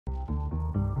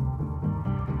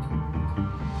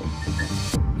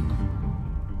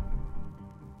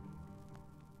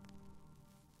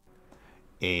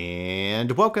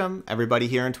And welcome everybody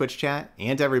here in Twitch chat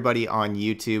and everybody on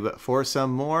YouTube for some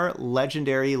more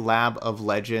legendary Lab of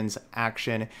Legends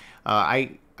action.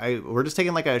 We're just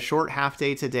taking like a short half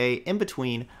day today in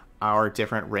between our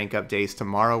different rank up days.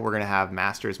 Tomorrow we're going to have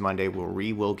Masters Monday where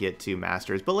we will get to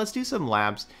Masters, but let's do some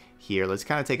labs here. Let's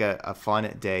kind of take a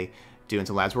fun day doing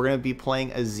some labs. We're going to be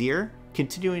playing Azir,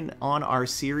 continuing on our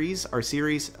series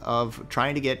of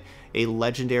trying to get a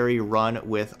legendary run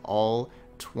with all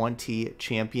 20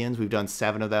 champions. We've done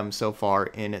 7 of them so far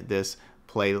in this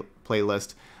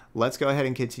playlist. Let's go ahead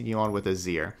and continue on with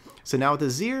Azir. So now with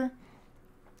Azir,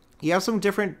 you have some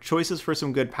different choices for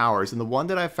some good powers, and the one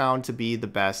that I found to be the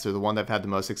best, or the one that I've had the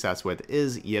most success with,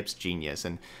 is Yip's Genius,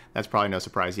 and that's probably no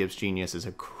surprise. Yip's Genius is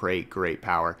a great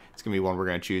power. It's going to be one we're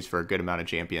going to choose for a good amount of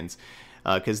champions,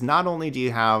 because not only do you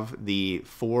have the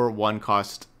 4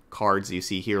 1-cost cards you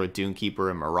see here with Doomkeeper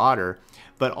and Marauder,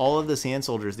 but all of the Sand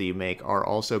Soldiers that you make are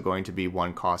also going to be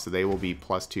 1 cost, so they will be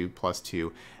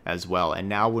 +2/+2 as well. And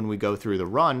now when we go through the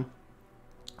run,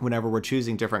 whenever we're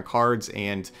choosing different cards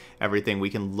and everything, we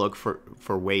can look for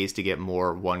ways to get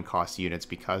more 1-cost units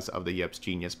because of the Yip's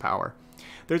Genius power.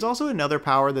 There's also another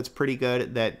power that's pretty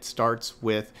good that starts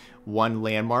with 1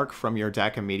 landmark from your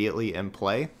deck immediately in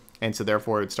play, and so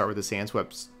therefore it would start with the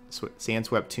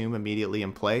Sandswept Tomb immediately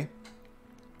in play.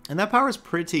 And that power is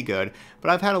pretty good, but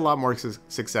I've had a lot more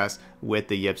success with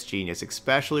the Yip's Genius,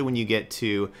 especially when you get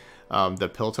to the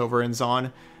Piltover and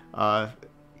Zon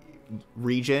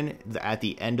region at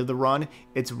the end of the run.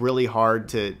 It's really hard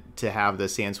to have the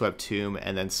Sandswept Tomb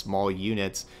and then small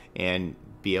units and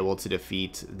be able to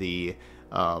defeat the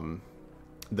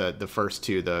first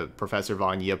 2, the Professor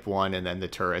Von Yip one and then the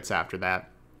turrets after that.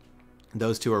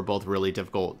 Those 2 are both really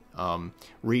difficult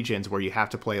regions where you have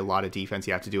to play a lot of defense,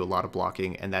 you have to do a lot of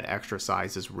blocking, and that extra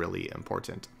size is really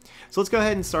important. So let's go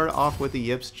ahead and start off with the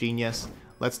Yip's Genius.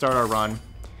 Let's start our run.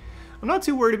 I'm not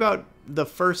too worried about the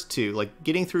first 2, like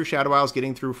getting through Shadow Isles,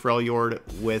 getting through Freljord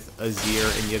with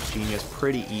Azir and Yip's Genius,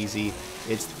 pretty easy.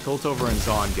 It's Piltover and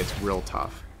Zon gets real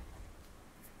tough.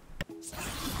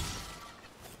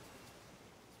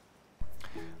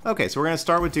 Okay, so we're going to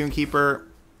start with Doomkeeper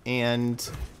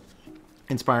and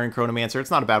Inspiring Chronomancer. It's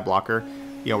not a bad blocker.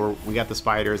 You know, we got the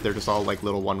spiders. They're just all like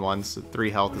little 1/1s. So 3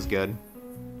 health is good.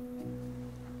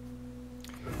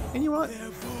 And you know what?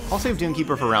 I'll save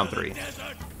Doomkeeper for round 3.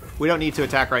 We don't need to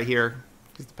attack right here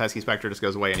because the Pesky Spectre just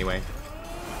goes away anyway.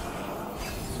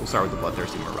 So we'll start with the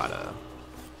Bloodthirsty Marauder.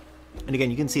 And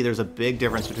again, you can see there's a big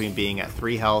difference between being at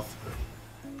 3 health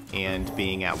and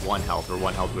being at 1 health, or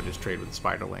 1 health would just trade with the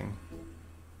Spiderling.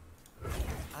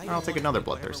 I'll take another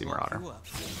Bloodthirsty Marauder.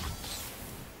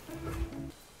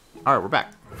 Alright, we're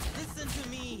back. Listen to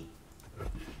me.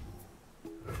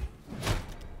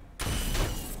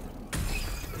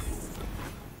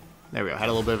 There we go. Had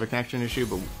a little bit of a connection issue,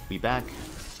 but we'll be back.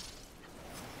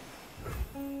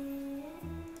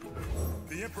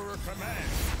 The Emperor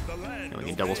commands the land. And we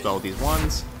can double spell with these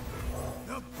ones.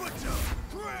 The butcher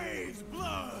craves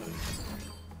blood.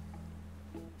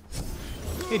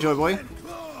 Hey, Joy Boy.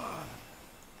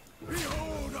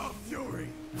 Behold our fury.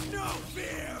 No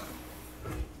fear.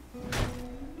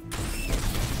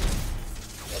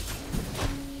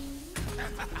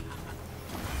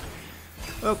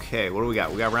 Okay, what do we got?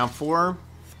 We got round 4.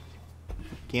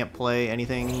 Can't play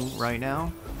anything right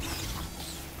now.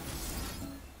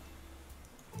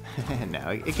 No,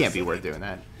 it can't be worth doing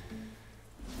that.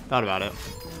 Thought about it.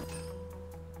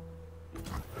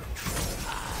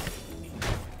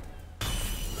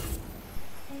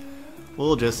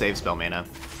 We'll just save spell mana.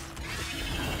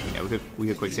 Yeah, we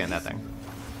could quick sand that thing.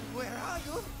 Where are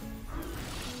you?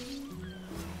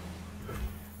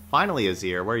 Finally,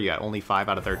 Azir. Where are you at? Only 5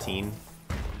 out of 13.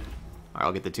 Alright,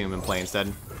 I'll get the tomb in play instead.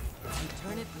 You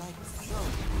turn it like so.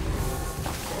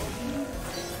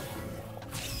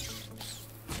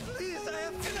 Please, I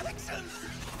have connections.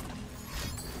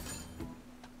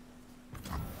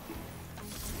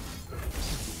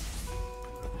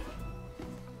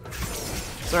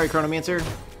 Sorry, Chronomancer.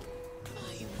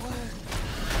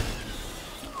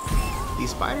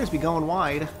 These spiders be going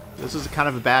wide. This is kind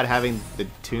of bad having the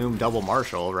tomb double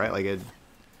marshal, right? Like, it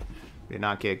did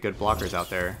not get good blockers out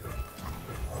there.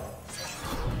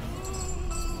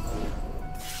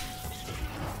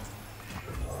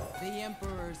 The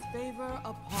Emperor's favor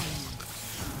upon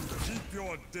you. Keep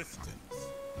your distance.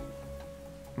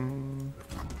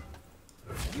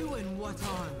 You and what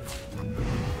army?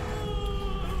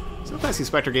 So the Pesky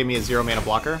Spectre gave me a 0 mana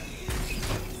blocker.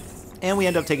 And we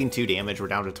end up taking 2 damage. We're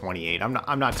down to 28.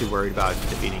 I'm not too worried about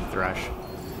defeating Thresh,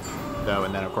 though.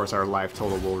 And then, of course, our life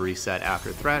total will reset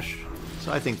after Thresh.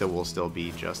 So I think that we'll still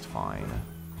be just fine.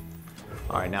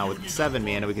 Alright, now with 7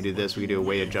 mana we can do this. We can do a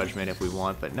Weight of Judgment if we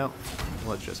want, but no.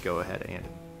 Let's just go ahead and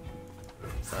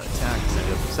attack.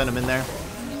 Send him in there.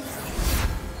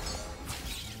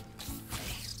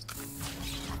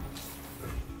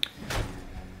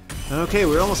 Okay,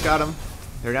 we almost got him.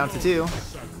 They're down to 2.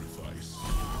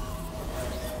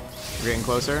 We're getting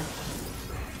closer.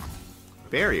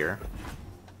 Barrier?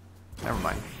 Never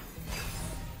mind.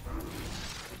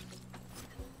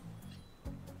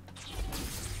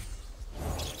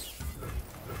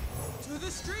 To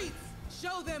the streets!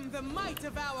 Show them the might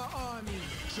of our army!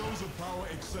 Shows of power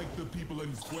excite the people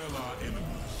and quell our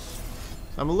enemies.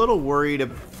 I'm a little worried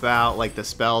about like the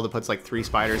spell that puts like 3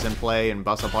 spiders in play and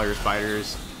busts up all your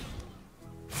spiders.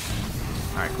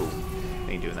 Alright, cool.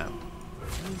 Ain't doing that.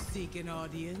 You seek an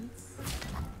audience?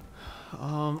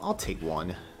 I'll take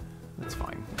 1. That's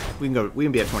fine. We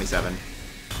can be at 27.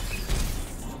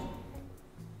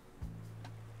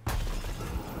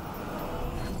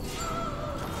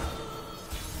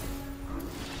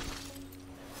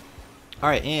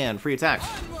 Alright, and free attack.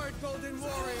 Onward, Golden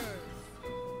Warriors!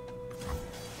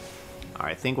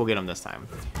 Alright, I think we'll get him this time.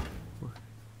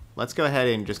 Let's go ahead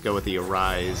and just go with the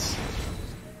Arise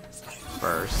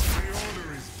first. The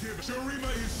order is given.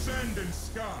 Shurima is sand and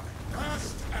sky.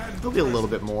 Past and There'll be a little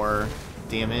bit more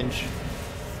damage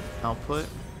output.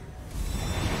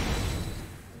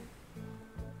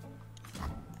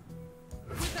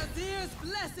 With Azir's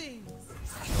blessings!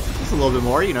 Just a little bit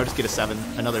more, you know, just get a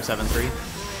another 7/3.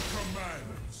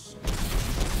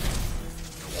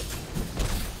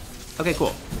 Okay,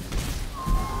 cool.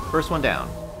 First one down.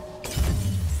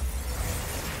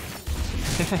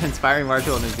 Inspiring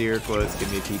Marshall and Azir quotes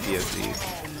give me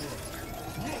PTSD.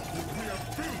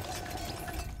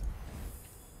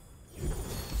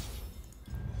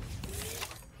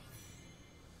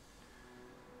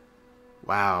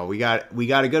 Wow, we got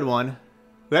a good one.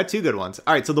 We got 2 good ones.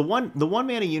 All right, so the one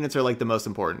mana units are like the most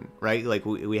important, right? Like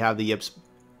we have the Yips,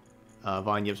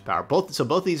 Vaughn Yips power. Both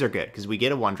of these are good because we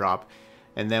get a 1-drop,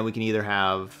 and then we can either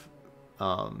have,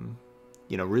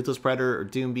 you know, Ruthless Predator or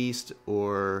Doom Beast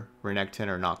or Renekton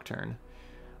or Nocturne.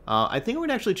 I think we're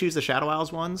gonna actually choose the Shadow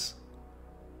Isles ones.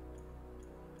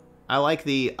 I like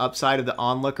the upside of the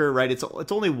Onlooker, right?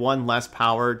 It's only 1 less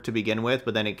power to begin with,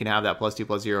 but then it can have that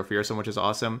 +2/+0 fearsome, which is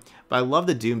awesome. But I love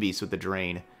the Doom Beast with the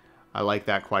Drain. I like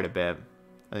that quite a bit.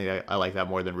 I think I like that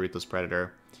more than Ruthless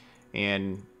Predator.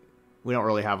 And we don't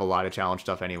really have a lot of challenge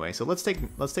stuff anyway, so let's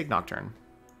take Nocturne.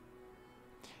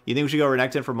 You think we should go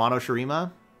Renekton for Mono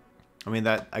Shurima? I mean,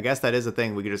 I guess that is a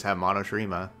thing. We could just have Mono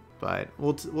Shurima, but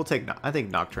we'll take. I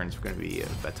think Nocturne's going to be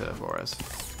better for us.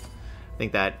 I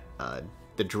think that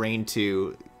the Drain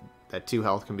 2, that 2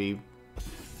 health can be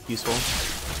useful.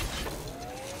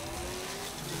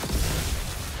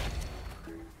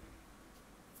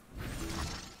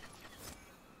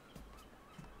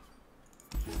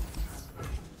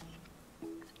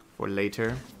 For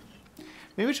later.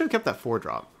 Maybe we should have kept that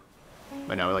 4-drop.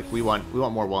 But no, like we want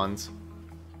more 1s.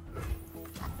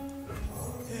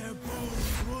 Their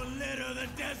bones will litter the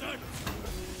desert.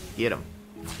 Get him.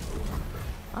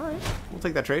 Alright, we'll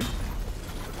take that trade.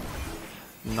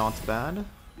 Not bad.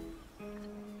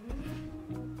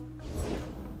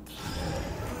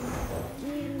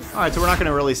 Alright, so we're not going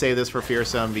to really save this for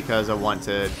Fearsome because I want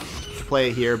to play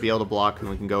it here, be able to block, and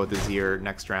we can go with the Azir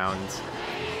next round.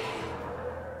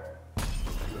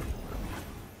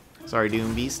 Sorry,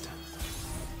 Doom Beast.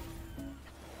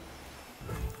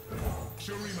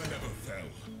 Shurima never fell.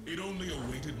 It only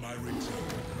awaited my return.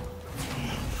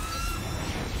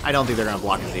 I don't think they're going to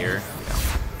block Azir.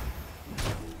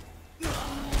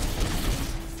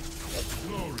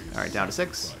 Alright, down to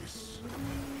 6.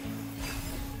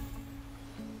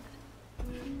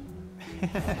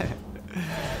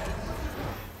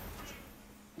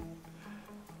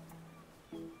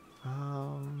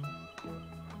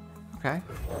 Okay.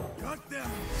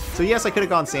 So yes, I could have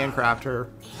gone Sandcrafter,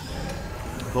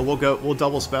 but we'll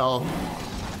double spell.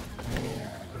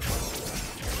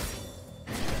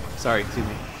 Sorry, excuse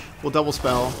me. We'll double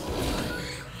spell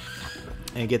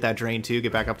and get that Drain 2,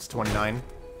 get back up to 29.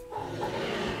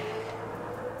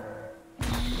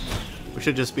 We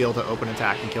should just be able to open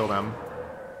attack and kill them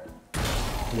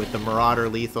with the Marauder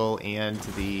lethal and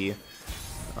the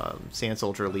Sand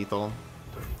Soldier lethal.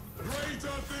 Greater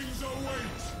things await.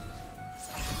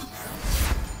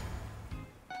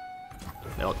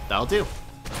 That'll do.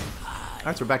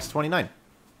 Alright, so we're back to 29.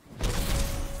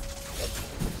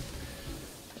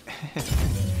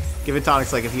 Give it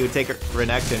tonics, like if you would take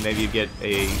Renekton, maybe you'd get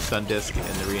a Sun Disc and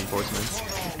the reinforcements.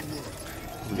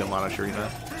 We got Mono Shurima.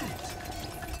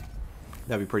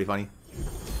 That'd be pretty funny.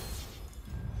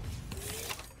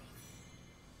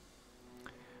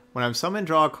 When I'm summoned,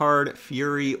 draw a card,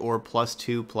 Fury or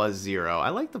 +2/+0. I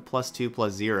like the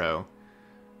 +2/+0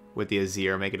 with the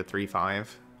Azir. Make it a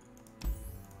 3/5.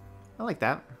 I like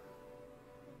that.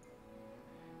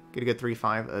 Get a good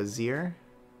 3/5 Azir.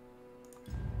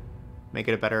 Make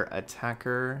it a better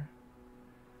attacker.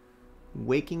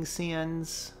 Waking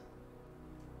Sands.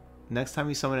 Next time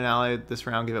you summon an ally this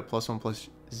round, give it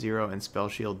 +1/+0 and spell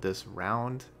shield this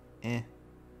round. I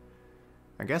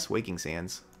guess Waking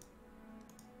Sands.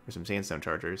 Or some Sandstone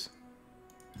Chargers.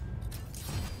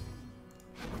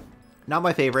 Not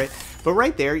my favorite, but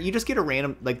right there, you just get a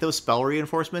random, like those spell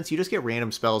reinforcements, you just get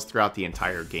random spells throughout the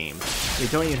entire game. They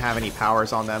don't even have any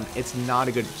powers on them. It's not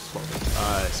a good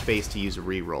space to use a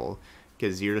reroll,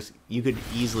 because you could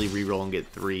easily reroll and get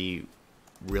 3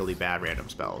 really bad random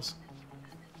spells.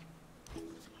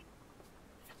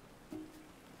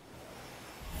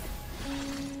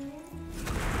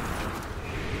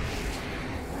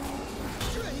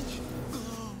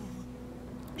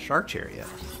 Shark Chariot.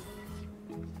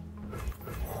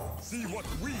 See what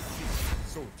we see,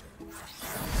 soldier.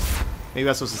 Maybe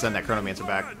I'm supposed to send that Chronomancer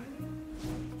back.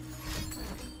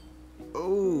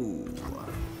 Oh.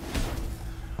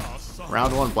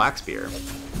 Round 1 Black Spear.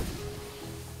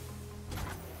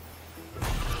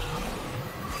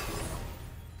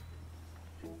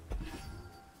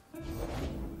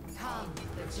 Come,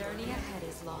 the journey ahead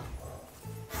is long.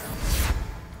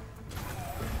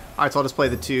 Alright, so I'll just play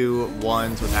the 2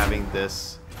 1s with having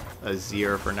this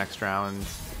Azir for next round.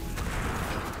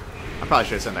 I probably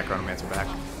should have sent that Chronomancer back.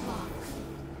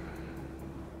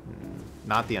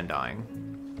 Not the Undying.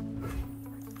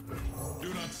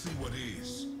 Do not see what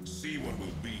is, see what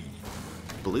will be.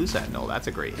 Blue Sentinel, that's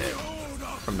a great hit.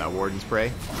 From that Warden's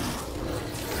Prey.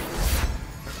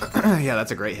 Yeah,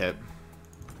 that's a great hit.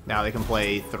 Now they can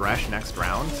play Thresh next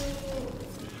round.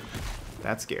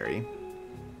 That's scary.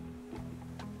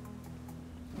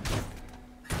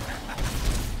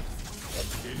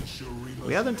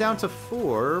 We have them down to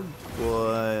 4,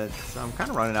 but I'm kind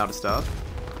of running out of stuff.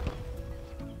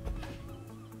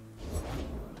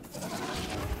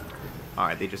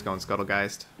 Alright, they just go in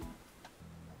Scuttlegeist.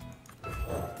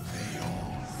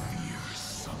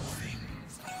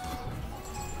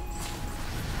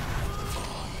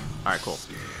 Alright, cool.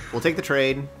 We'll take the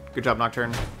trade. Good job,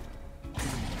 Nocturne.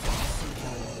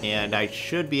 And I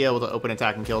should be able to open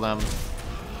attack and kill them.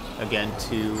 Again,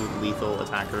 2 lethal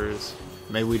attackers.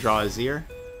 Maybe we draw Azir?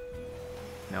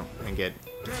 No, and get...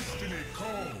 Destiny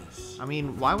calls. I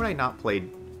mean, why would I not play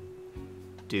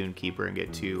Dune Keeper and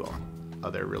get 2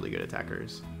 other really good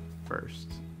attackers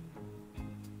first?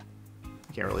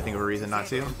 Can't really think of a reason not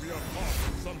to. We are part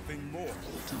of something more.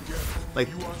 Together, Like,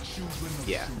 you are children of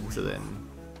yeah, so Shuri. then...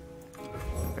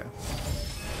 Okay.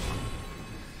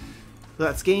 So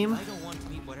that's game. I don't want to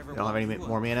meet whatever I don't have any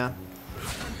more mana.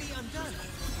 and be undone.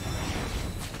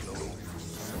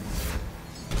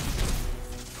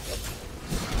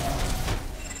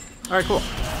 Alright, cool.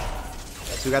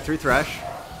 So we got 3 Thresh.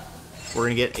 We're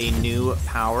gonna get a new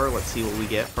power. Let's see what we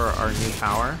get for our new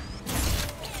power.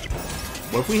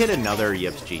 What if we hit another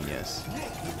Yips Genius?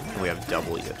 And we have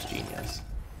double Yips Genius.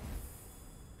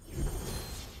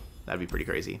 That'd be pretty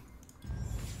crazy.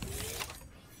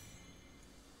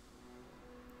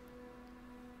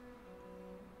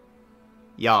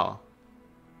 Y'all.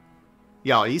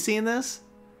 Y'all, are you seeing this?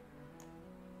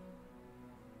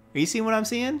 Are you seeing what I'm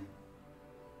seeing?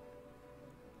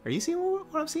 Are you seeing what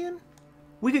I'm seeing?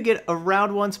 We could get a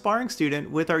round 1 sparring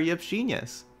student with our Yips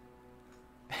Genius.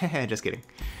 Just kidding.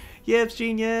 Yips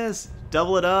Genius!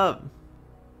 Double it up.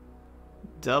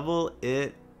 Double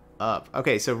it up.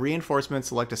 Okay, so reinforcement,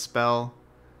 select a spell.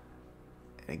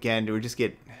 Again, we just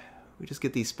get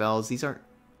these spells. These aren't,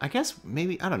 I guess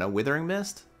maybe, I don't know, Withering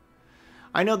Mist?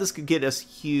 I know this could get us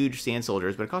huge Sand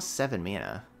Soldiers, but it costs 7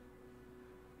 mana.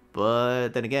 But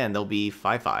then again, they'll be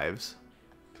 5/5s.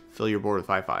 Fill your board with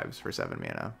 5/5s for 7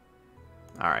 mana.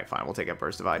 Alright, fine, we'll take up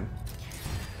Burst Divide.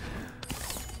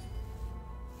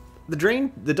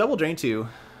 The double drain 2,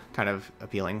 kind of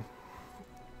appealing.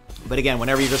 But again,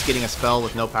 whenever you're just getting a spell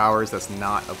with no powers, that's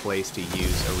not a place to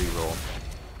use a reroll.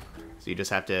 So you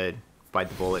just have to bite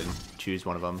the bullet and choose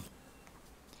one of them.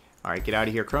 Alright, get out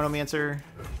of here, Chronomancer.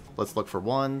 Let's look for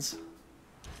 1s.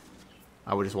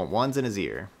 I would just want 1s and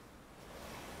Azir.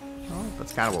 Well,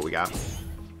 that's kind of what we got.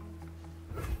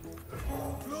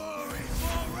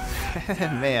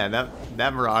 Man,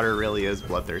 that Marauder really is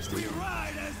bloodthirsty.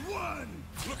 Ride as one.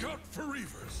 Look out for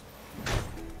reavers.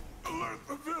 Alert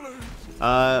the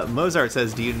village. Mozart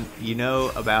says, do you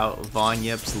know about Von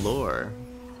Yip's lore?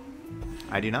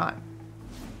 I do not.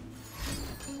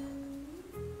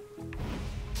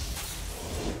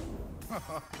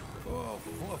 Oh,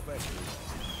 forfeit.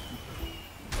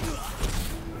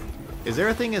 Is there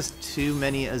a thing as too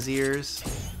many Azirs?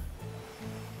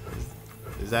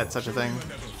 Is that such a thing?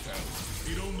 Never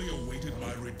fell. It only awaited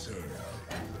my return.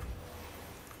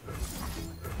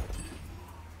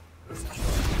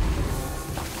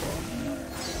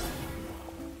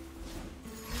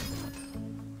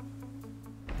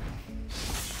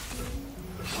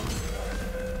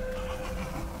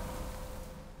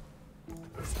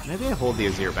 Maybe I hold the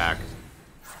Azir back.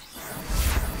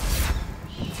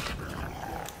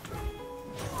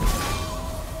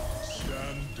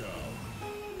 Stand down.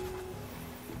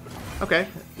 Okay.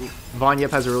 Von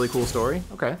Yip has a really cool story.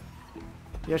 Okay.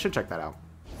 Yeah, I should check that out.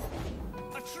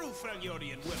 A true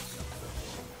Freljordian welcome.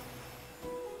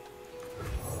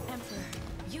 Emperor,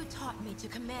 you taught me to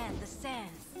command the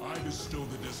sands. I bestow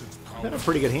the desert's They had power. a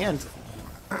pretty good hand.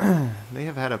 They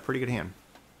have had a pretty good hand.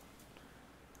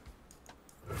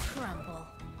 Crumble.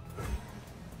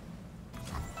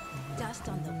 Dust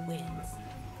on the winds.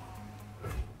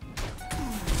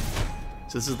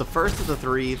 So this is the first of the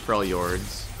 3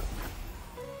 Freljords.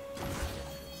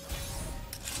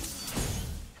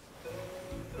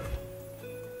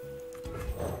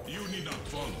 You need not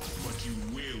follow, but you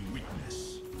will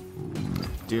witness.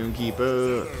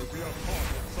 Doomkeeper. We are part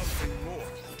of something more.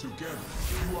 Together,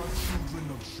 you are children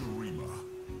of Shurima.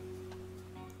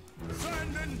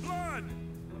 Sand and blood!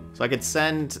 So I could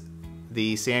send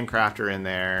the Sandcrafter in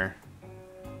there.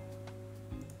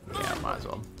 Yeah, might as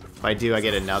well. If I do, I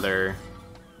get another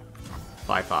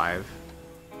 5/5.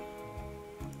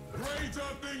 Greater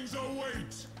things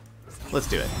await! Let's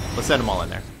do it. Let's send them all in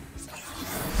there.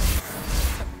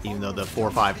 Even though the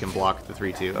 4/5 can block the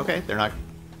 3/2. Okay, they're not...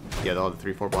 Yeah, they'll have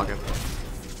the 3/4 block it.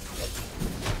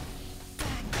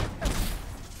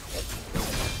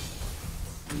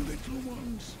 Little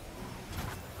ones.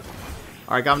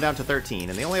 Alright, got them down to 13,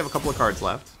 and they only have a couple of cards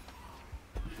left.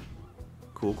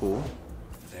 Cool, cool.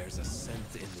 There's a scent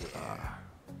in the air.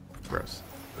 Gross.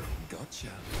 Gotcha.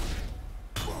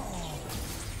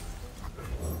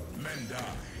 Men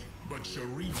die, but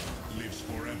Shurima lives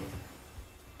forever.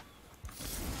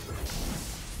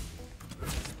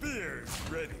 Spears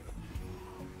ready.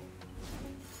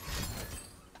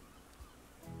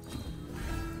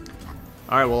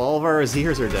 Alright, well, all of our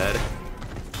Azirs are dead.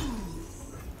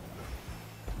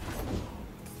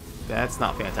 That's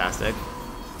not fantastic.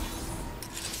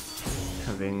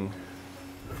 Having...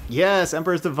 Yes,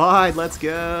 Emperor's Divide, let's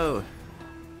go!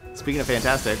 Speaking of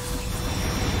fantastic.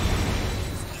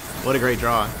 What a great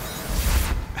draw.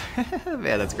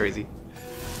 Man, that's crazy.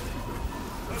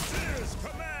 Azir's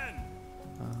command!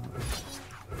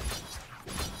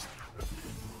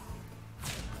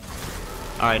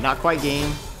 Alright, not quite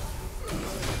game.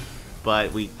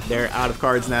 But they're out of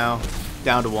cards now.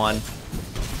 Down to 1.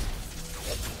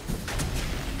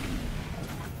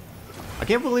 I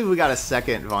can't believe we got a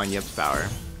second Von Yip's power.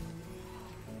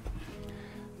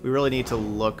 We really need to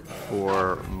look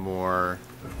for more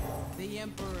The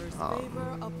Emperor's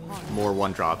favor upon more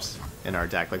 1-drops in our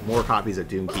deck. Like more copies of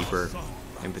Doomkeeper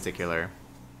in particular.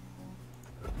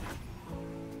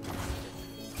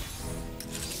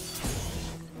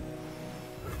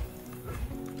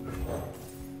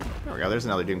 There we go, there's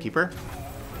another Doomkeeper.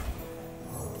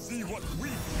 See what we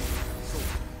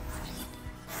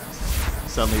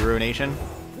Suddenly Ruination.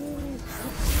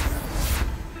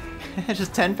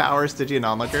 Just 10 powers to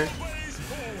Geonomliker. blaze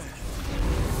forward.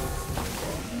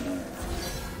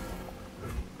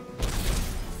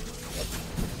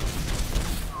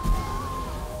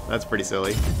 That's pretty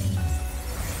silly.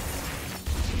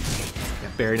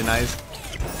 Buried in Eyes.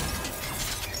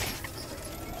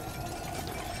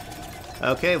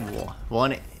 Okay,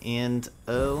 1-0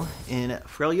 in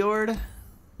Freljord.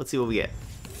 Let's see what we get.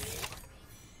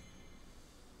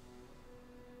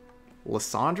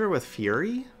 Lysandra with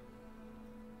Fury?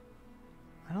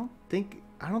 I don't think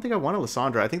I want a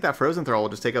Lysandra. I think that Frozen Throw will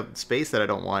just take up space that I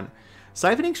don't want.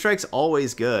 Siphoning Strike's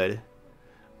always good.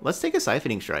 Let's take a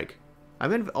Siphoning Strike.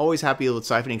 I've been always happy with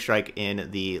Siphoning Strike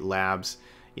in the labs.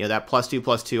 You know, that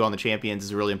 +2/+2 on the champions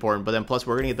is really important. But then plus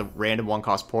we're going to get the random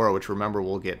 1-cost Poro, which remember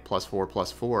we'll get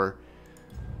 +4/+4.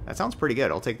 That sounds pretty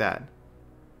good. I'll take that.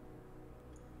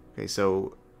 Okay,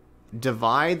 so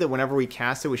Divide, that whenever we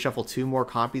cast it, we shuffle 2 more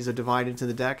copies of Divide into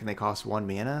the deck, and they cost 1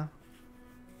 mana.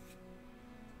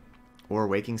 Or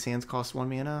Waking Sands costs 1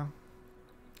 mana.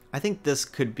 I think this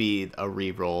could be a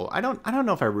reroll. I don't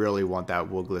know if I really want that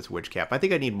Woogless Witch Cap. I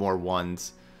think I need more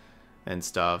 1s and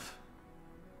stuff.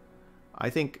 I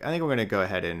think we're gonna go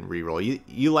ahead and reroll.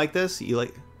 You like this? You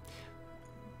like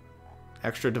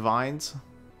extra Divines?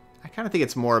 I kind of think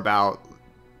it's more about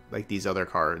like these other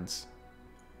cards.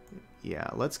 Yeah,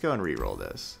 let's go and re-roll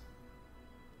this.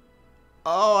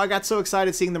 Oh, I got so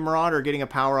excited seeing the Marauder, getting a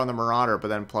power on the Marauder, but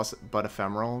then but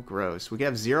ephemeral. Gross. We could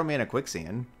have 0 mana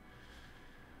Quicksand.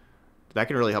 That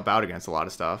can really help out against a lot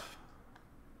of stuff.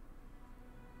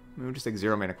 We'll just take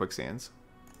 0 mana Quicksands.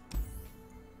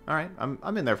 Alright,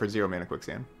 I'm in there for 0 mana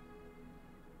Quicksand.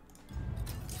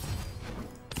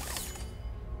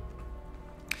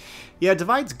 Yeah,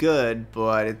 Divide's good,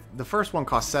 but the first one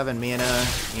costs 7 mana,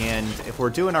 and if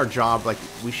we're doing our job, like,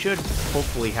 we should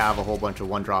hopefully have a whole bunch of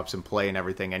 1-drops in play and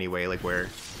everything anyway, like, where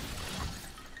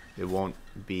it won't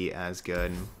be as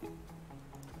good.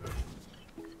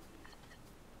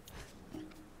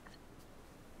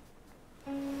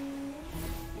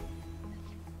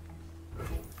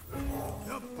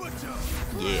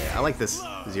 Yeah, I like this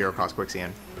 0-cost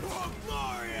Quicksand.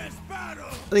 I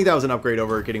think that was an upgrade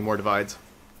over getting more Divides.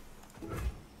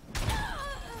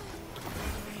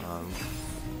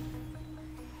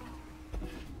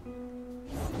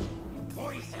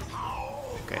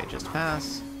 Okay, just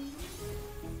pass.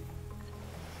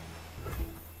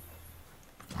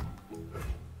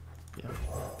 Yeah.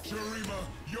 Shurima,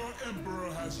 your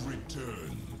emperor has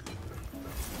returned.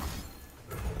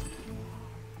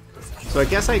 So I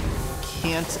guess I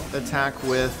can't attack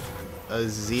with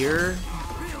Azir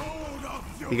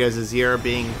because Azir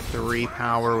being 3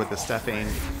 power with the Scarthane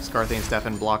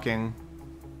Stefan blocking.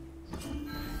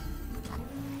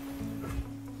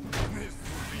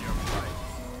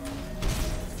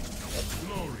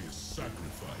 Glorious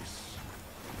sacrifice.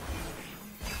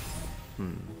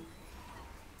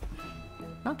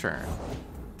 Nocturne.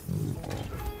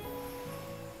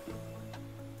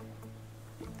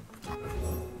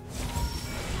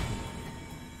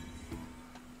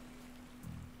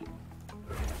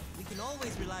 We can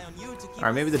always rely on you to keep.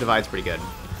 Alright, maybe the Divide's pretty good.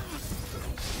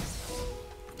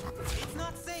 It's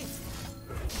not safe.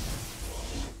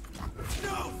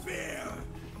 No fear.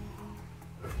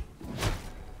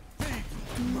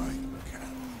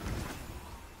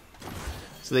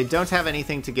 So they don't have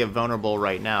anything to give vulnerable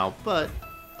right now, but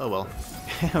oh well.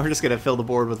 We're just gonna fill the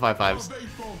board with 5/5s. They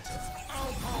falter.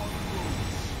 Our power grows.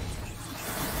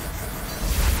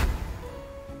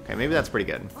 Okay, maybe that's pretty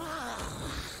good.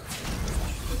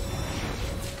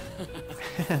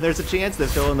 There's a chance that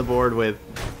filling the board with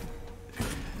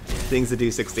things that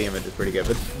do 6 damage is pretty good,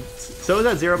 but so is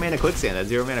that 0 mana Quicksand. That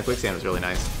 0 mana Quicksand was really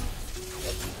nice.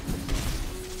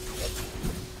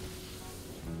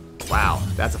 Wow,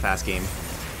 that's a fast game.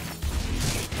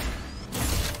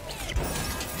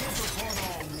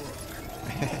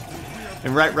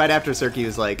 And right after Cirque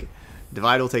was like,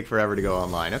 Divide will take forever to go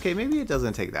online. Okay, maybe it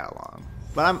doesn't take that long.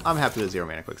 But I'm happy with 0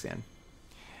 mana Quicksand.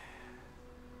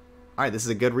 Alright, this is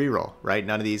a good reroll, right?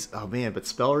 None of these... Oh man, but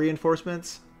spell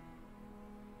reinforcements?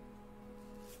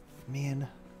 Man,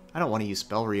 I don't want to use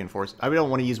spell reinforcements. I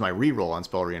don't want to use my reroll on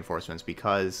spell reinforcements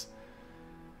because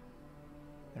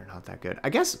they're not that good. I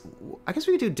guess we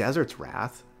could do Desert's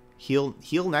Wrath. Heal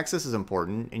Nexus is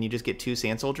important, and you just get 2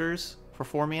 Sand Soldiers for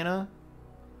 4 mana.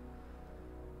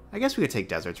 I guess we could take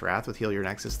Desert's Wrath with Heal Your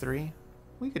Nexus 3.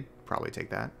 We could probably take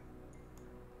that.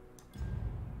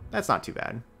 That's not too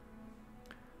bad.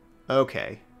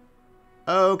 Okay.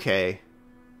 Okay.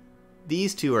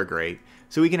 These two are great.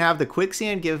 So we can have the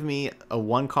Quicksand give me a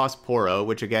 1-cost Poro,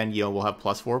 which again, you know, will have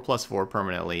 +4/+4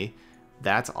 permanently.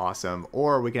 That's awesome.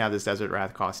 Or we can have this Desert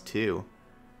Wrath cost 2.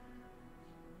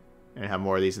 And have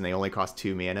more of these, and they only cost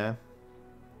 2 mana.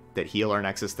 That heal our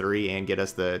Nexus 3 and get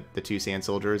us the 2 Sand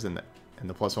Soldiers and the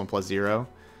 +1/+0.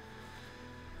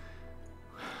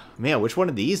 Man, which one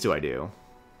of these do I do?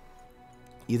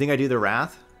 You think I do the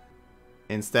Wrath?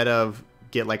 Instead of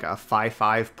get like a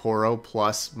 5/5 Poro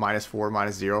plus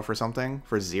 -4/-0 for something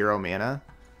for 0 mana?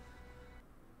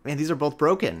 Man, these are both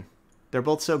broken. They're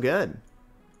both so good.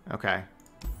 Okay.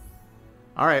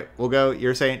 Alright, we'll go.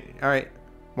 You're saying... Alright.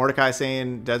 Mordecai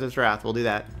saying Desert's Wrath. We'll do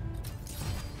that.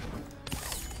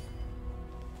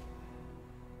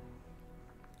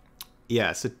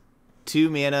 Yeah, so 2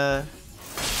 mana.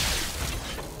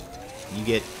 You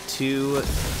get 2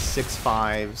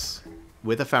 6/5s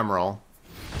with Ephemeral.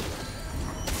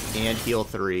 And heal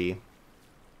 3.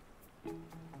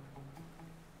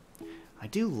 I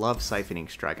do love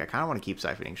Siphoning Strike. I kind of want to keep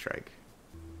Siphoning Strike.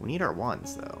 We need our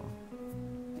 1s, though.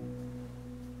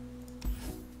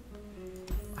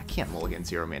 I can't mulligan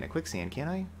 0 mana Quicksand, can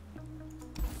I?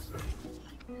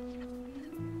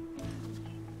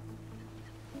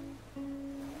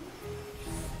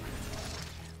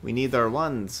 We need our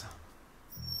 1s.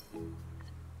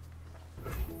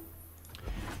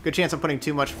 Good chance I'm putting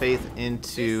too much faith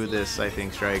into this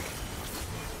Siphoning Strike.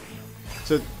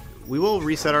 So we will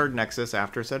reset our Nexus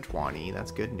after Sejuani. That's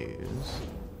good news.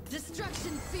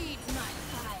 Destruction feeds my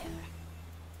fire.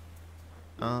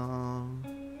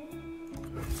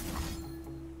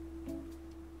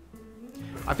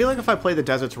 I feel like if I play the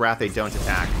Desert's Wrath, they don't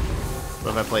attack. But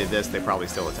if I play this, they probably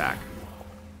still attack.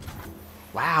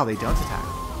 Wow, they don't attack.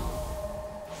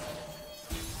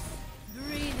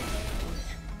 Breathe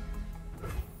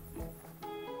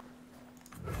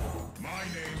My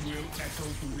name will echo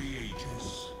through the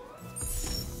ages.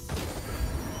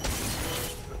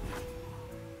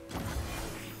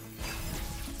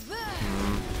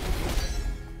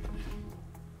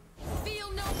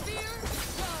 Feel no fear,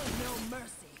 show no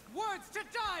mercy. Words to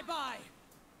die by!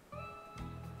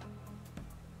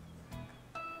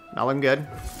 Not looking good.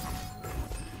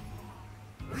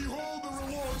 Behold the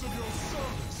rewards of your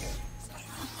service.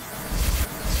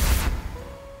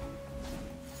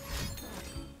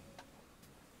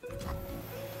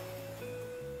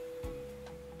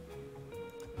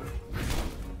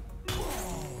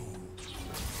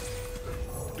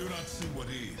 Do not see what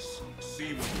is,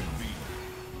 see what will be.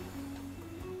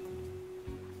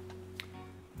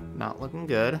 Not looking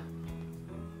good.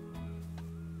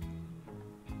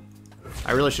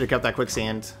 I really should have kept that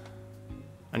quicksand.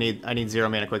 I need 0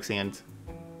 mana quicksand.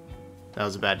 That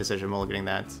was a bad decision, mulliganing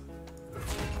that.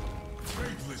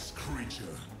 Faithless creature.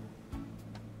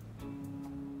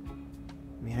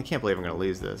 Man, I can't believe I'm gonna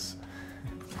lose this.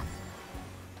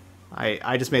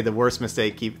 I just made the worst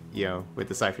mistake, with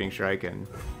the Siphoning Strike and.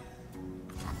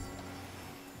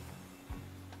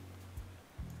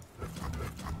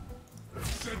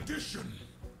 Sedition.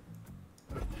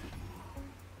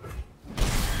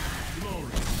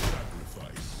 Glorious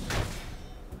sacrifice.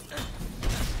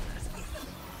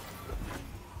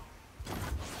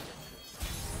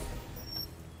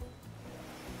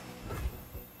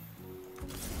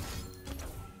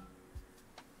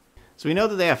 So we know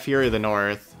that they have Fury of the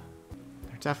North.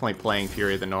 They're definitely playing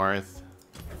Fury of the North.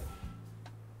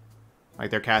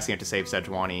 Like, they're casting it to save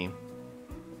Sejuani.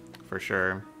 For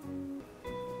sure.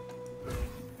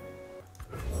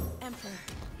 Emperor,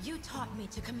 you taught me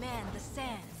to command the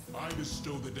sands. I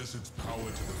bestow the desert's power to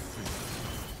the faithful.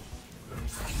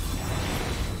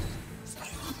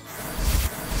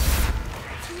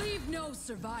 Leave no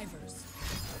survivors.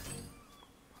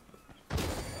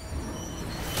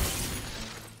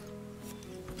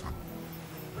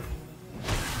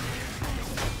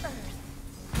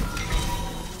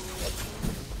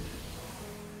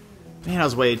 Man, I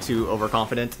was way too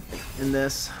overconfident in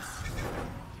this.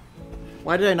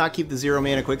 Why did I not keep the 0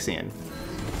 mana quicksand?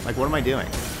 Like, what am I doing?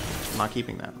 I'm not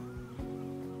keeping that.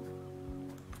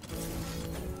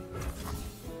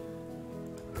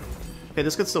 Okay,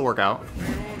 this could still work out.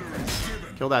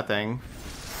 Kill that thing.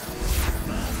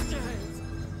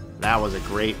 That was a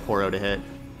great Poro to hit.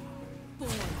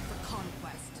 Born for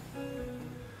conquest.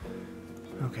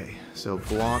 Okay, so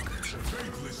block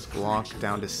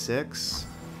down to 6.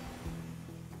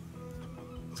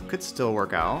 This could still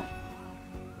work out.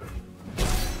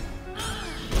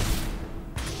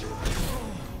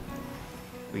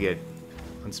 We get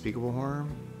Unspeakable Horror.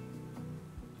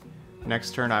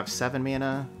 Next turn I have 7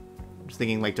 mana. I'm just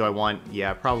thinking, like, do I want...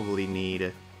 Yeah, I probably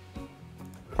need...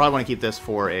 Probably want to keep this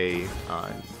for a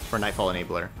for Nightfall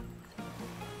Enabler.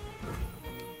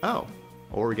 Oh,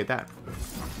 or we get that.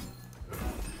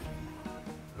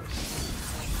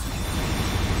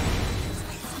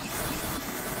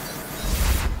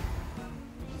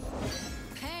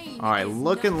 Alright,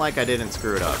 looking like I didn't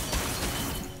screw it up.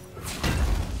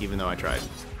 Even though I tried.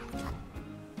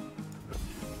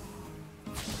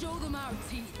 Show them our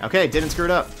teeth. Okay, didn't screw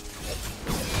it up.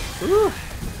 Woo.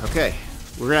 Okay,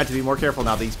 we're gonna have to be more careful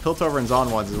now. These Piltover and Zon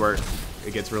ones is where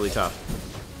it gets really tough.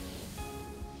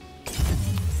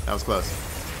 That was close.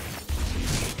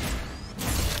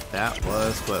 That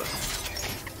was close.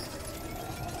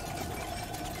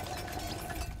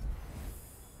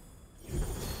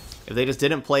 If they just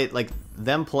didn't play, like,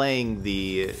 them playing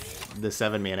the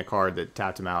 7 mana card that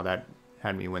tapped him out, that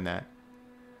had me win that.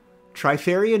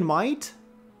 Trifarian Might?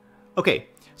 Okay,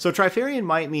 so Trifarian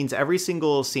Might means every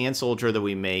single Sand Soldier that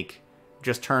we make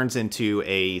just turns into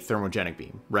a Thermogenic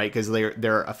Beam, right? Because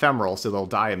they're ephemeral, so they'll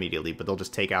die immediately, but they'll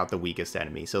just take out the weakest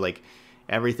enemy. So, like,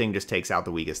 everything just takes out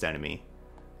the weakest enemy.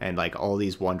 And, like, all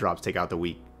these 1-drops take out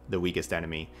the weakest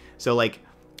enemy. So, like,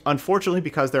 unfortunately,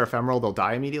 because they're ephemeral, they'll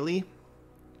die immediately.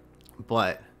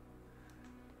 But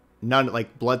none,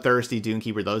 like, Bloodthirsty,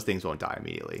 Doomkeeper, those things won't die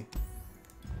immediately.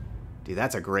 Dude,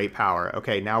 that's a great power.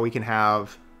 Okay, now we can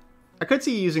have... I could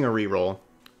see using a reroll.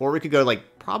 Or we could go,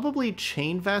 like, probably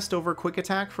Chain Vest over Quick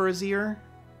Attack for Azir.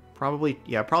 Probably,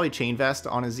 yeah, probably Chain Vest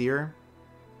on Azir.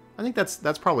 I think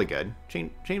that's probably good.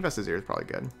 Chain Vest Azir is probably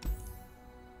good.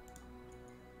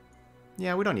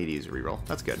 Yeah, we don't need to use a reroll.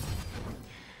 That's good.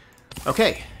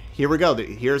 Okay, here we go.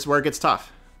 Here's where it gets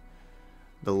tough.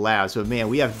 The labs. But man,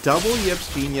 we have double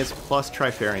Yips Genius plus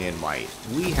Trifarian Might.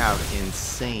 We have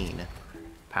insane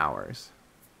powers.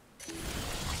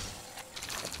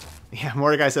 Yeah,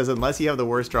 Mordecai says, unless you have the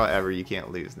worst draw ever, you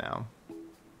can't lose now.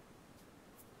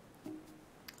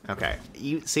 Okay.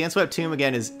 Sandswept Tomb,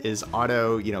 again, is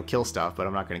auto, you know, kill stuff, but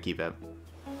I'm not going to keep it.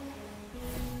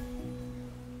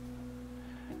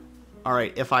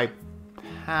 Alright, if I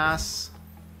pass...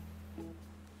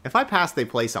 If I pass, they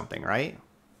play something, right?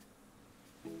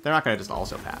 They're not going to just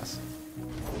also pass.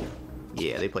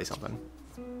 Yeah, they play something.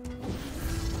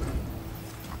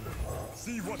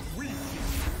 See what we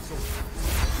so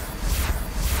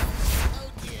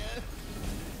Oh dear.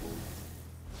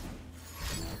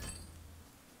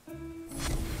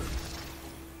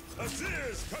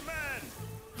 Azir's command.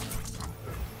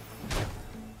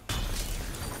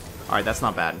 Alright, that's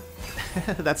not bad.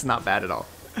 That's not bad at all.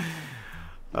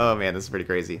 Oh man, this is pretty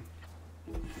crazy.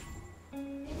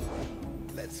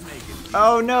 Let's make it.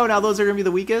 Oh no, now those are going to be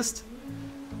the weakest?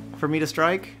 For me to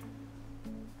strike?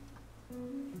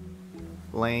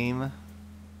 Lame. Alright,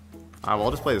 well,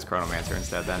 I'll just play this Chronomancer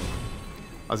instead then.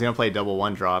 I was going to play double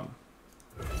one drop.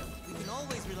 We can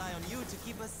always rely on you to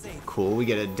keep us safe. Cool, we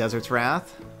get a Desert's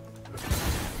Wrath.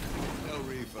 No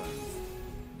refunds.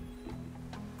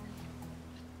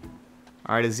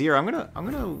 Alright, Azir, I'm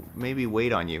gonna maybe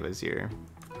wait on you, Azir.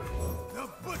 The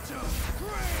butcher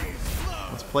craves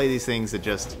blood. Let's play these things that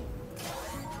just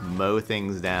mow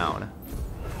things down.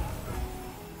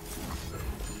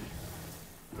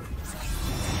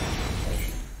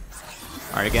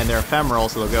 Alright, again, they're ephemeral,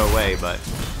 so they'll go away, but...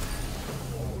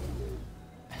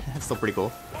 That's still pretty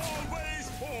cool. Always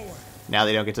forward. Now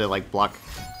they don't get to, like, block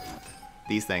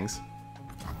these things.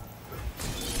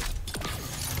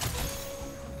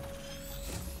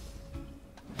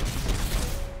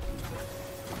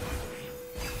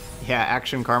 Yeah,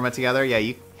 Action Karma together.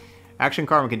 Yeah, Action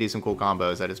Karma can do some cool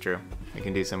combos, that is true. It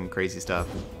can do some crazy stuff.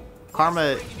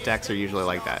 Karma decks are usually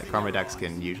like that. Karma decks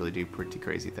can usually do pretty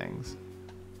crazy things.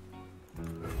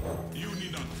 You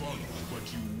need not follow, but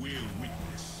you will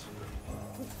witness.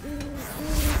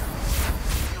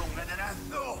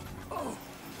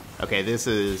 Okay, this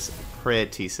is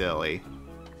pretty silly.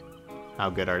 How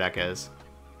good our deck is.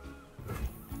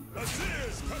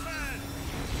 Azir's command.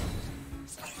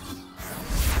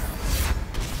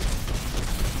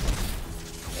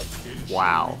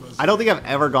 Wow. I don't think I've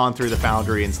ever gone through the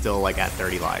Foundry and still, like, at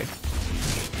 30 life.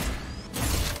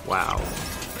 Wow.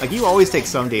 Like, you always take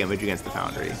some damage against the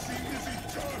Foundry.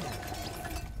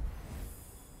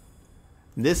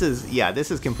 This is, yeah,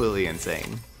 this is completely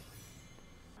insane.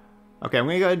 Okay, I'm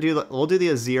gonna go and we'll do the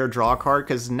Azir draw card,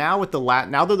 because now with the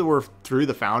now that we're through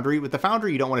the Foundry, with the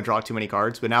Foundry you don't want to draw too many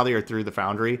cards, but now that you're through the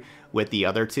Foundry with the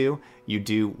other two, you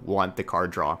do want the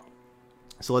card draw.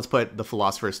 So let's put the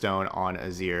Philosopher's Stone on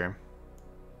Azir.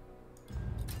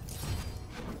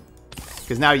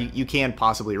 Because now you can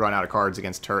possibly run out of cards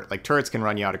against turrets. Like, turrets can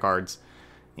run you out of cards.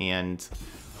 And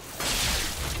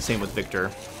same with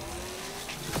Victor.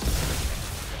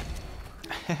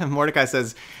 Mordecai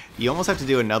says, you almost have to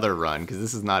do another run, because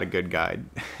this is not a good guide.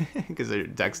 Because their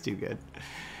deck's too good.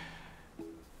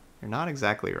 You're not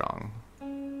exactly wrong.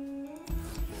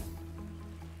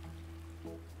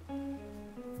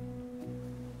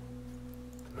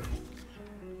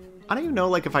 I don't even know,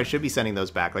 like, if I should be sending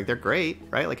those back. Like, they're great,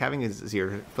 right? Like, having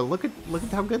Azir. But look at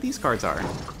how good these cards are.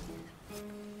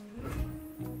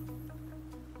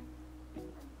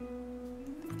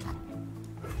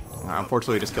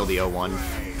 Unfortunately, we just killed the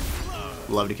 0-1.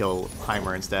 Love to kill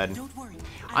Heimer instead. Don't worry.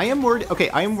 I am worried. Okay,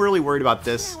 I am really worried about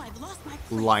this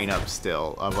lineup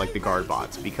still of, like, the guard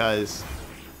bots, because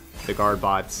the guard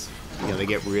bots, you know, they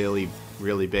get really,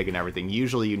 really big and everything.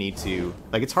 Usually, you need to,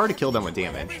 like, it's hard to kill them with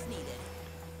damage.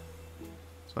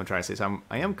 So I'm trying to say, so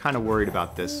I am kind of worried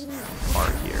about this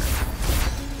part here.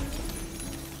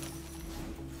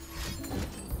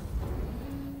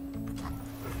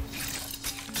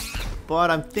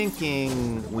 But I'm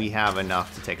thinking we have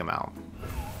enough to take him out.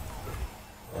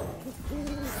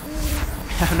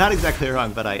 I'm not exactly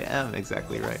wrong, but I am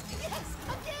exactly right.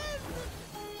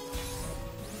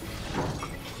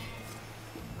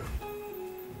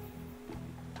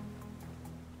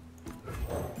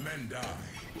 Men die,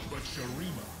 but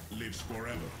Shurima lives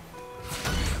forever.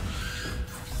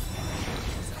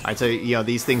 I'd say, you know,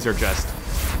 these things are just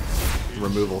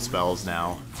removal spells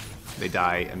now. They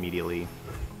die immediately.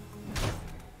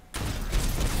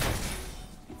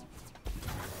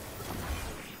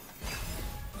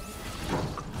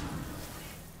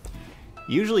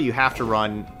 Usually you have to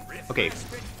run... Okay,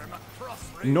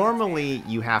 Normally,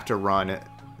 you have to run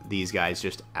these guys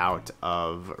just out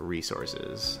of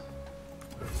resources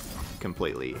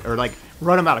completely, or like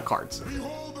run them out of cards.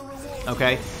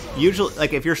 Okay, usually,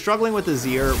 like if you're struggling with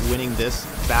Azir winning this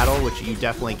battle, which you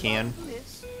definitely can,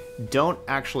 don't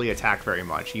actually attack very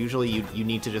much. Usually, you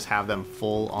need to just have them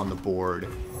full on the board,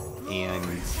 and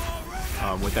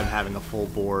with them having a full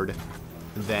board,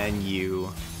 then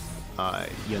you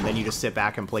just sit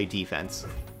back and play defense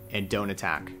and don't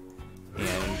attack,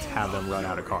 and have them run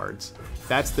out of cards.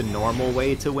 That's the normal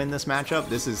way to win this matchup.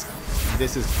 This is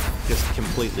just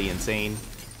completely insane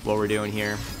what we're doing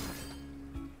here.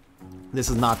 This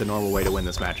is not the normal way to win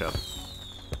this matchup.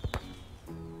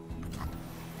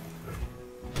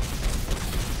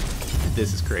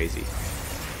 This is crazy.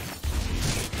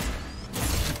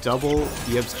 Double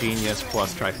Yip's Genius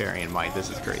plus Trifarian Might. This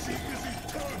is crazy.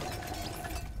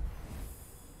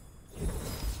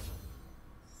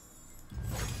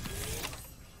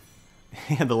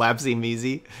 The lab seemed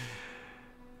easy.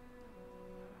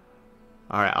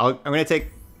 Alright, I'm going to take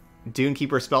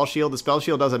Dunekeeper Spell Shield. The Spell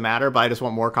Shield doesn't matter, but I just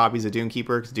want more copies of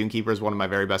Dunekeeper, because Dunekeeper is one of my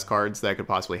very best cards that I could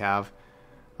possibly have.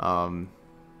 I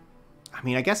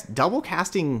mean, I guess double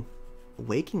casting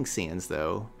Waking Sands,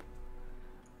 though.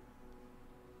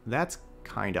 That's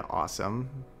kind of awesome.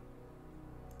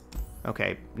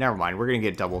 Okay, never mind. We're going to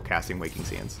get double casting Waking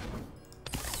Sands.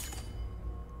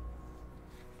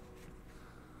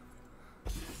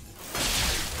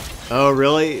 Oh,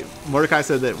 really? Mordecai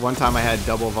said that one time I had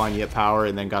double Von Yip power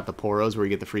and then got the Poros, where you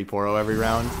get the free Poro every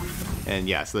round. And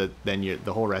yeah, so that then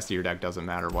the whole rest of your deck doesn't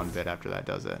matter one bit after that,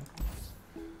 does it?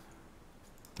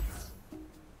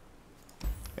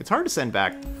 It's hard to send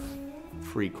back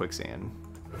free Quicksand.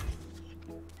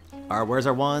 Alright, where's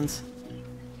our ones?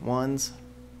 Ones.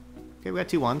 Okay, we got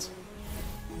 2 ones.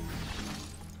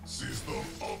 System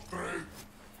upgrade.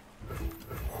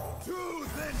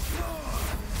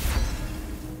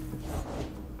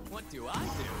 What do I do?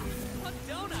 What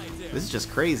don't I do? This is just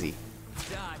crazy.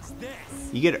 Dodge this.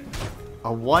 You get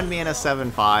a 1 mana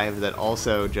 7/5 that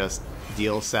also just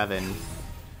deals 7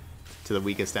 to the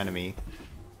weakest enemy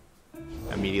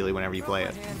immediately whenever you play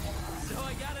it. So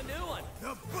I got a new one.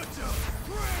 The butcher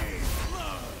craves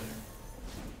blood.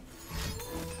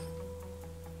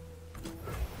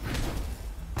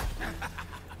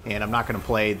 And I'm not going to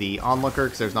play the Onlooker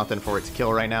because there's nothing for it to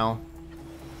kill right now.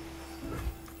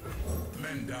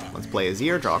 Let's play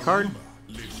Azir, draw a card.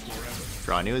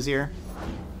 Draw a new Azir.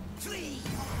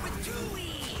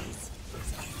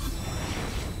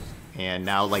 And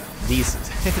now, like, these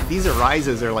these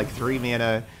Arises are like 3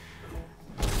 mana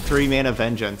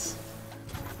Vengeance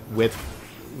with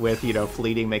you know,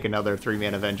 Fleeting, make another 3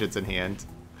 mana Vengeance in hand.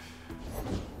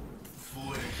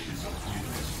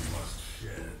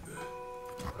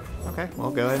 Okay,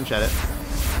 well, go ahead and shed it.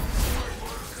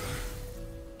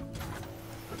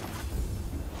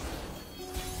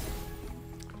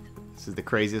 This is the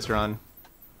craziest run.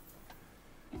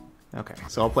 Okay,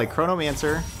 so I'll play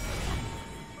Chronomancer.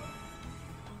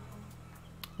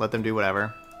 Let them do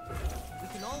whatever. We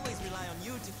can always rely on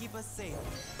you to keep us safe.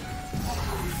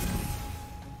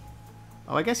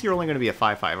 Oh, I guess you're only going to be a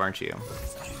 5/5, aren't you?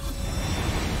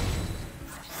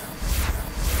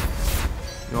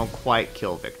 You won't quite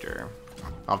kill Victor.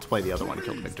 I'll have to play the other one to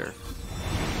kill the Victor.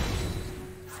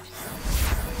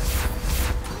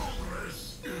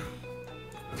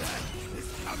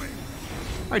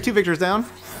 Alright, 2 Victors down.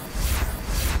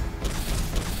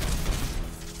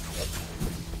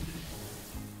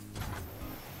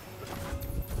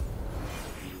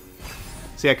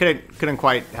 See, I couldn't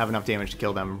quite have enough damage to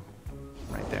kill them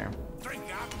right there.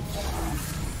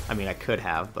 I mean, I could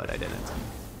have, but I didn't.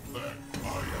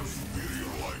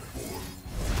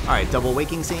 Alright, double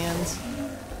Waking Sands.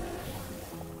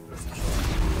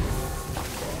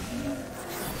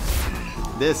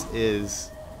 This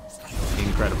is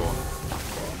incredible.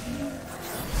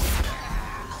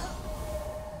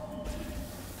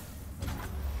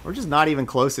 We're just not even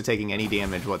close to taking any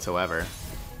damage whatsoever.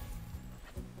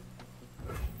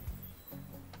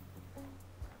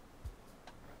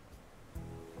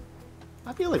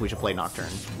 I feel like we should play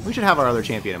Nocturne. We should have our other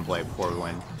champion in play before we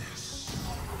win.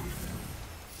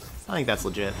 I think that's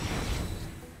legit.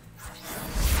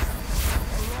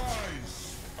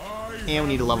 And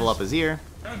we need to level up Azir.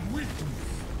 And weaken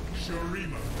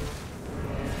Shurima.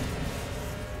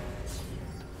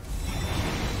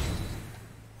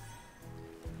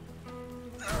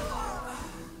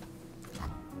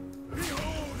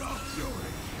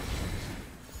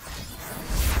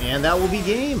 And that will be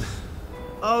game.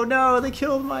 Oh no, they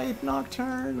killed my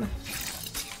Nocturne.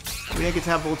 We didn't get to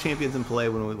have both champions in play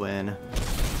when we win.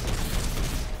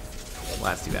 Well,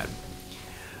 that's too bad.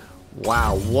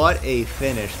 Wow, what a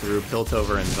finish through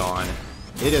Piltover and Dawn.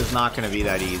 It is not going to be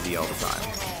that easy all the time.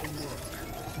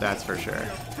 That's for sure.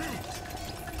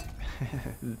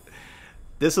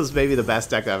 This was maybe the best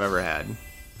deck I've ever had.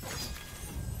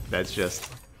 That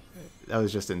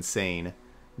was just insane.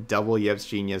 Double Yip's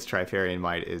Genius Trifarian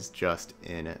Might is just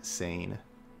insane.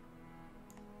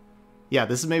 Yeah,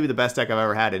 this is maybe the best deck I've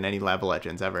ever had in any Lab of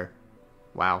Legends ever.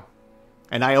 Wow.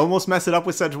 And I almost messed it up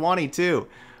with Sejuani too.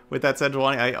 With that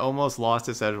Sejuani, I almost lost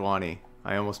to Sejuani.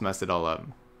 I almost messed it all up.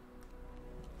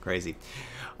 Crazy.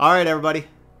 Alright, everybody.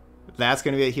 That's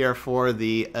going to be it here for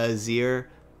the Azir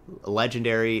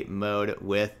Legendary mode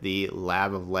with the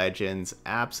Lab of Legends.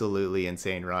 Absolutely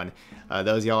insane run.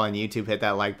 Those of y'all on YouTube, hit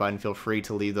that like button. Feel free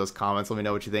to leave those comments. Let me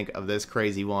know what you think of this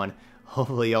crazy one.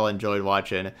 Hopefully y'all enjoyed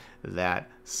watching that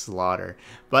slaughter.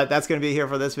 But that's going to be it here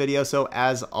for this video. So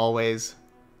as always,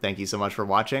 thank you so much for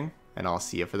watching, and I'll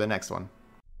see you for the next one.